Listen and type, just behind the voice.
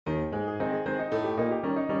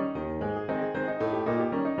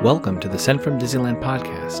Welcome to the Sent from Disneyland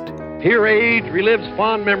podcast. Here age relives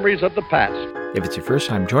fond memories of the past. If it's your first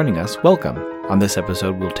time joining us, welcome. On this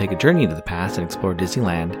episode, we'll take a journey into the past and explore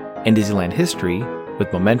Disneyland and Disneyland history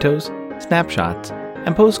with mementos, snapshots,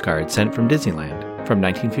 and postcards sent from Disneyland from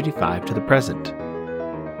 1955 to the present.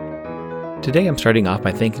 Today, I'm starting off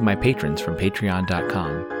by thanking my patrons from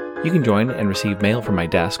patreon.com. You can join and receive mail from my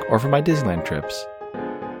desk or from my Disneyland trips.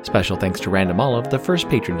 Special thanks to Random Olive, the first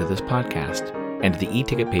patron to this podcast, and to the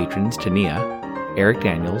e-ticket patrons Tania, Eric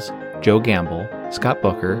Daniels, Joe Gamble, Scott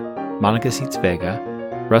Booker, Monica Seitz Vega,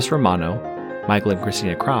 Russ Romano, Michael and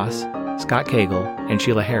Christina Cross, Scott Cagle, and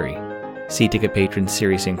Sheila Harry. C-ticket patrons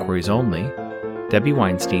Serious Inquiries Only, Debbie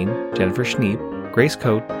Weinstein, Jennifer Schneep, Grace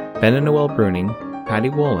Coate, Ben and Noel Bruning, Patty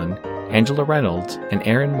Wolin, Angela Reynolds, and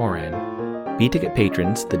Aaron Moran. B-ticket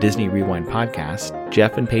patrons The Disney Rewind Podcast,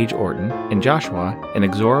 Jeff and Paige Orton, and Joshua, and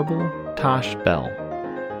Exorable Tosh Bell.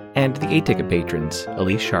 And the A-ticket patrons,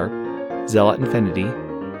 Elise Sharp, Zealot Infinity,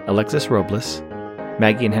 Alexis Robles,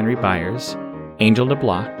 Maggie and Henry Byers, Angel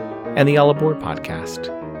DeBlois, and the All Aboard podcast.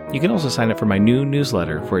 You can also sign up for my new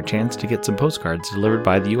newsletter for a chance to get some postcards delivered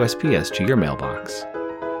by the USPS to your mailbox.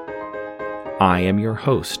 I am your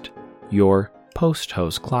host, your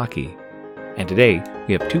post-host Clocky, and today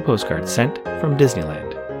we have 2 postcards sent from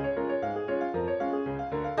Disneyland.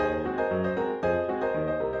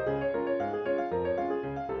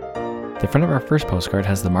 The front of our first postcard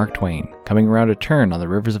has the Mark Twain coming around a turn on the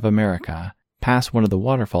rivers of America, past one of the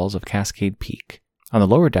waterfalls of Cascade Peak. On the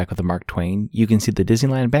lower deck of the Mark Twain, you can see the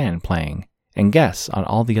Disneyland band playing, and guests on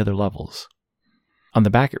all the other levels. On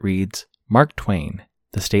the back it reads, Mark Twain.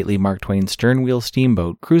 The stately Mark Twain stern-wheel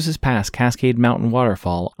steamboat cruises past Cascade Mountain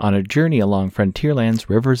Waterfall on a journey along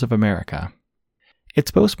Frontierland's rivers of America.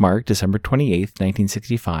 It's postmarked December 28,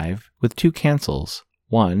 1965, with 2 cancels.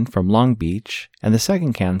 One from Long Beach, and the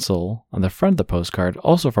second cancel on the front of the postcard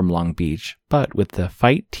also from Long Beach, but with the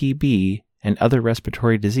Fight TB and other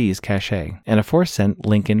respiratory disease cachet, and a 4-cent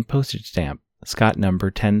Lincoln postage stamp, Scott number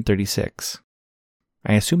 1036.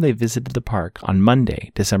 I assume they visited the park on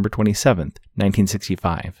Monday, December 27th,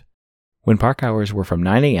 1965, when park hours were from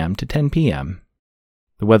 9 a.m. to 10 p.m.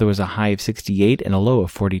 The weather was a high of 68 and a low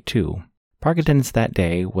of 42. Park attendance that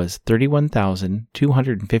day was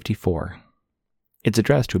 31,254. It's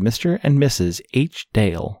addressed to Mr. and Mrs. H.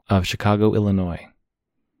 Dale of Chicago, Illinois.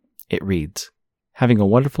 It reads, Having a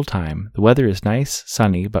wonderful time. The weather is nice,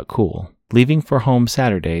 sunny, but cool. Leaving for home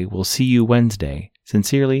Saturday. We'll see you Wednesday.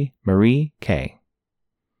 Sincerely, Marie K.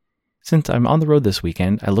 Since I'm on the road this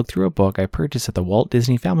weekend, I looked through a book I purchased at the Walt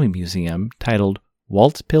Disney Family Museum titled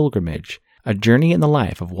Walt's Pilgrimage, A Journey in the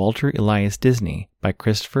Life of Walter Elias Disney by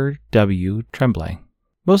Christopher W. Tremblay.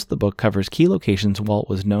 Most of the book covers key locations Walt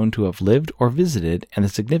was known to have lived or visited and the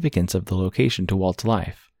significance of the location to Walt's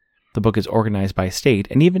life. The book is organized by state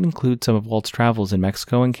and even includes some of Walt's travels in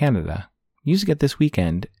Mexico and Canada. Using it this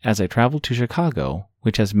weekend as I traveled to Chicago,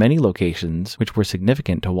 which has many locations which were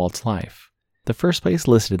significant to Walt's life. The first place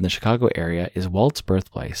listed in the Chicago area is Walt's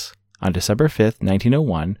birthplace. On December 5,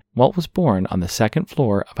 1901, Walt was born on the 2nd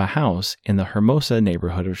floor of a house in the Hermosa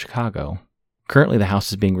neighborhood of Chicago. Currently, the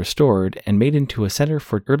house is being restored and made into a center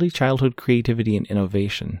for early childhood creativity and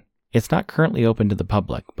innovation. It's not currently open to the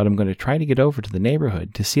public, but I'm going to try to get over to the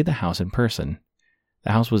neighborhood to see the house in person.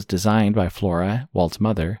 The house was designed by Flora, Walt's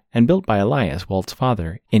mother, and built by Elias, Walt's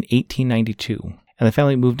father, in 1892, and the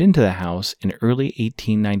family moved into the house in early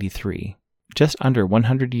 1893. Just under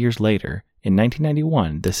 100 years later, in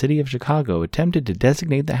 1991, the city of Chicago attempted to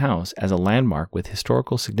designate the house as a landmark with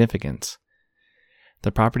historical significance.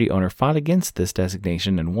 The property owner fought against this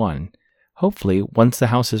designation and won. Hopefully, once the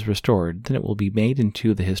house is restored, then it will be made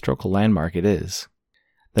into the historical landmark it is.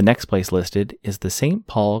 The next place listed is the St.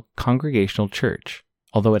 Paul Congregational Church.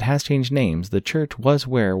 Although it has changed names, the church was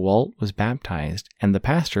where Walt was baptized, and the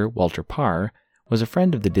pastor, Walter Parr, was a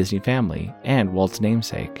friend of the Disney family and Walt's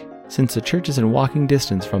namesake. Since the church is in walking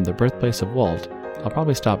distance from the birthplace of Walt, I'll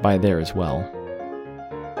probably stop by there as well.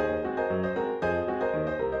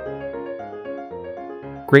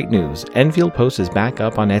 Great news, Enfield Post is back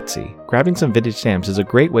up on Etsy. Grabbing some vintage stamps is a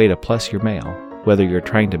great way to plus your mail, whether you're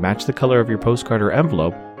trying to match the color of your postcard or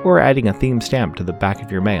envelope, or adding a themed stamp to the back of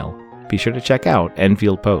your mail. Be sure to check out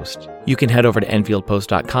Enfield Post. You can head over to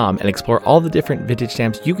EnfieldPost.com and explore all the different vintage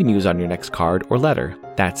stamps you can use on your next card or letter.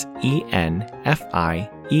 That's ENFIELDPOST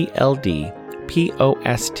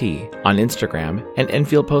on Instagram and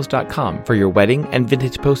EnfieldPost.com for your wedding and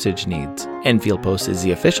vintage postage needs. Enfield Post is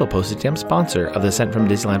the official postage stamp sponsor of the Sent from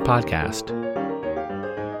Disneyland podcast.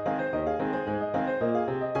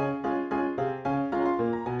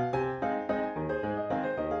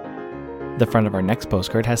 The front of our next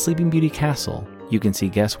postcard has Sleeping Beauty Castle. You can see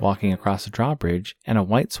guests walking across the drawbridge and a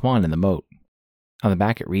white swan in the moat. On the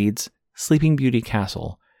back it reads, Sleeping Beauty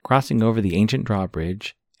Castle, crossing over the ancient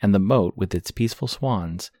drawbridge and the moat with its peaceful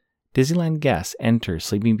swans. Disneyland guests enter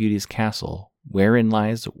Sleeping Beauty's castle, wherein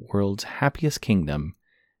lies the world's happiest kingdom,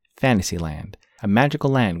 Fantasyland, a magical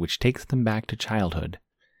land which takes them back to childhood.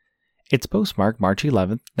 It's postmarked March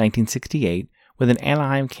 11, 1968, with an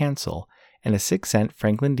Anaheim cancel and a 6-cent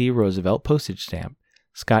Franklin D. Roosevelt postage stamp,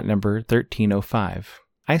 Scott number 1305.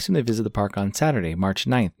 I assume they visited the park on Saturday, March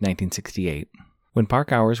 9, 1968, when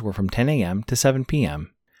park hours were from 10 a.m. to 7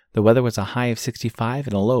 p.m. The weather was a high of 65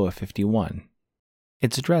 and a low of 51.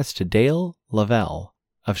 It's addressed to Dale Lavelle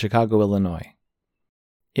of Chicago, Illinois.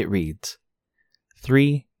 It reads,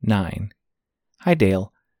 3-9. Hi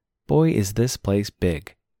Dale. Boy, is this place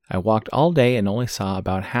big. I walked all day and only saw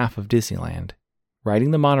about half of Disneyland.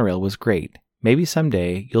 Riding the monorail was great. Maybe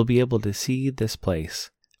someday you'll be able to see this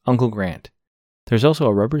place. Uncle Grant. There's also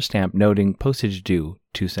a rubber stamp noting postage due,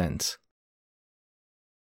 2 cents.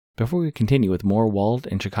 Before we continue with more Walt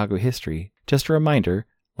and Chicago history, just a reminder,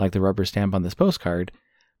 like the rubber stamp on this postcard,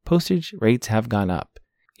 postage rates have gone up.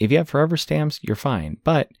 If you have forever stamps, you're fine,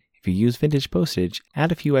 but if you use vintage postage,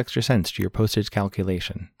 add a few extra cents to your postage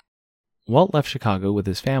calculation. Walt left Chicago with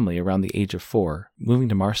his family around the age of 4, moving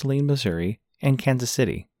to Marceline, Missouri, and Kansas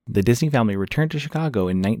City. The Disney family returned to Chicago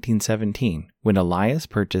in 1917, when Elias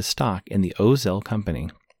purchased stock in the Ozell Company.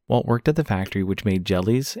 Walt worked at the factory which made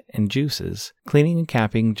jellies and juices, cleaning and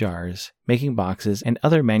capping jars, making boxes, and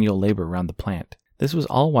other manual labor around the plant. This was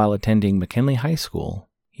all while attending McKinley High School.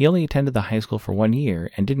 He only attended the high school for 1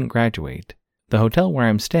 year and didn't graduate. The hotel where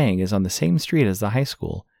I'm staying is on the same street as the high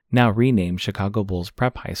school, now renamed Chicago Bulls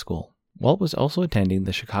Prep High School. Walt was also attending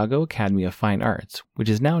the Chicago Academy of Fine Arts, which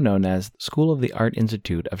is now known as School of the Art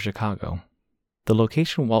Institute of Chicago. The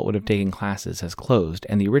location Walt would have taken classes has closed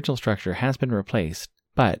and the original structure has been replaced,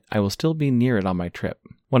 but I will still be near it on my trip.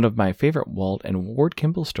 One of my favorite Walt and Ward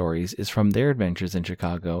Kimball stories is from their adventures in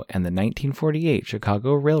Chicago and the 1948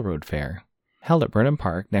 Chicago Railroad Fair. Held at Burnham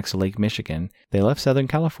Park next to Lake Michigan, they left Southern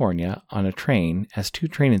California on a train as 2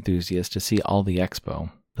 train enthusiasts to see all the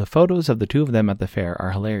expo. The photos of the 2 of them at the fair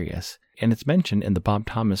are hilarious, and it's mentioned in the Bob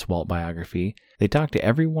Thomas Walt biography. They talked to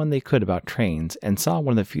everyone they could about trains and saw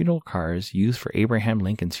one of the funeral cars used for Abraham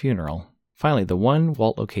Lincoln's funeral. Finally, the one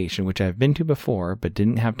Walt location which I've been to before but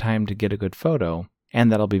didn't have time to get a good photo,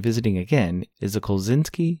 and that I'll be visiting again, is the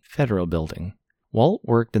Kolzinski Federal Building. Walt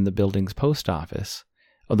worked in the building's post office.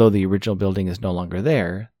 Although the original building is no longer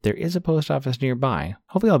there is a post office nearby.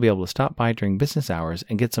 Hopefully I'll be able to stop by during business hours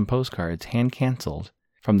and get some postcards hand-canceled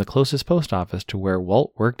from the closest post office to where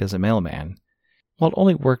Walt worked as a mailman. Walt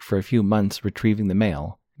only worked for a few months retrieving the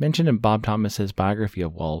mail. Mentioned in Bob Thomas's biography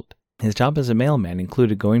of Walt, his job as a mailman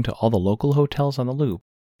included going to all the local hotels on the Loop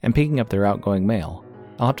and picking up their outgoing mail.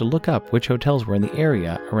 I'll have to look up which hotels were in the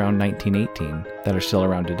area around 1918 that are still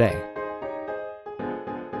around today.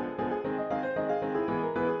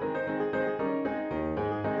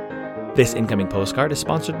 This incoming postcard is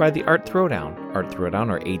sponsored by the Art Throwdown. Art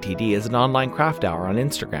Throwdown, or ATD, is an online craft hour on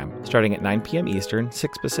Instagram, starting at 9 p.m. Eastern,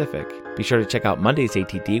 6 Pacific. Be sure to check out Monday's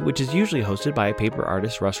ATD, which is usually hosted by paper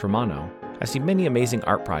artist Russ Romano. I've seen many amazing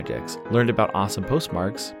art projects, learned about awesome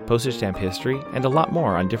postmarks, postage stamp history, and a lot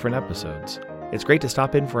more on different episodes. It's great to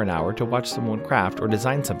stop in for an hour to watch someone craft or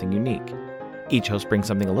design something unique. Each host brings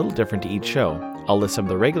something a little different to each show. I'll list some of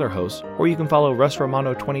the regular hosts, or you can follow Russ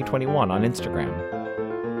Romano 2021 on Instagram.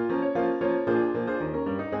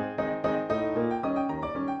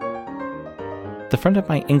 The front of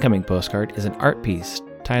my incoming postcard is an art piece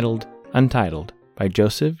titled Untitled by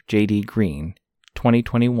Joseph J.D. Green,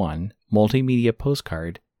 2021 multimedia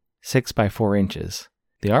postcard, 6 by 4 inches.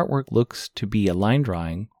 The artwork looks to be a line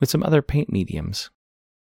drawing with some other paint mediums.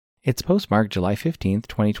 It's postmarked July 15,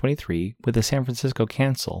 2023 with a San Francisco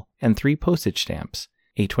cancel and 3 postage stamps,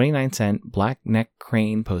 a 29-cent black neck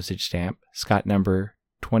crane postage stamp, Scott number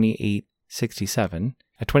 2867,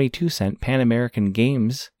 a 22-cent Pan American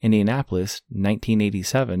Games, Indianapolis,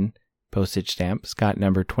 1987 postage stamp, Scott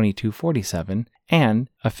number 2247, and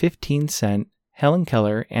a 15-cent Helen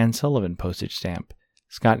Keller and Sullivan postage stamp,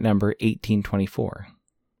 Scott number 1824.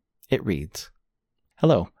 It reads,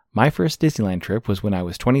 Hello, my first Disneyland trip was when I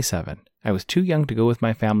was 27. I was too young to go with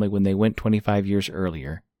my family when they went 25 years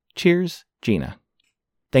earlier. Cheers, Gina.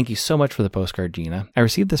 Thank you so much for the postcard, Gina. I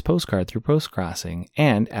received this postcard through Postcrossing,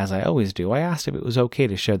 and as I always do, I asked if it was okay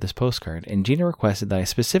to share this postcard, and Gina requested that I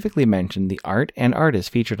specifically mention the art and artist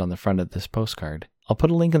featured on the front of this postcard. I'll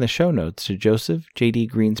put a link in the show notes to Joseph J.D.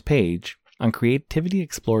 Green's page on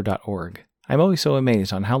creativityexplore.org. I'm always so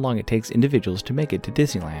amazed on how long it takes individuals to make it to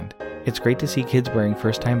Disneyland. It's great to see kids wearing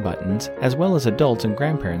first-time buttons, as well as adults and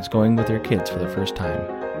grandparents going with their kids for the first time.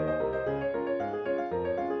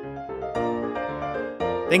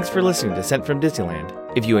 Thanks for listening to Sent from Disneyland.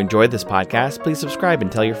 If you enjoyed this podcast, please subscribe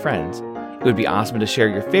and tell your friends. It would be awesome to share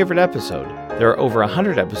your favorite episode. There are over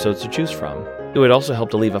 100 episodes to choose from. It would also help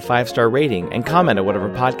to leave a 5-star rating and comment on whatever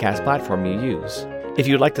podcast platform you use. If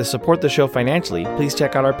you'd like to support the show financially, please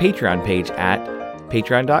check out our Patreon page at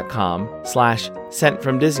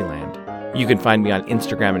patreon.com/SentFromDisneyland. You can find me on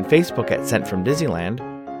Instagram and Facebook at Sent from Disneyland,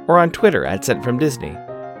 or on Twitter at Sent from Disney.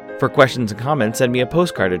 For questions and comments, send me a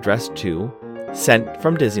postcard addressed to Sent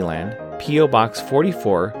from Disneyland, P.O. Box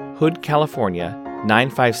 44, Hood, California,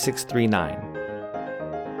 95639.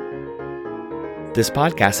 This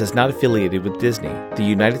podcast is not affiliated with Disney, the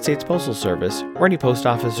United States Postal Service, or any post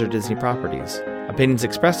office or Disney properties. Opinions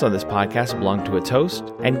expressed on this podcast belong to its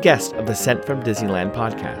host and guest of the Sent from Disneyland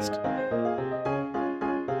podcast.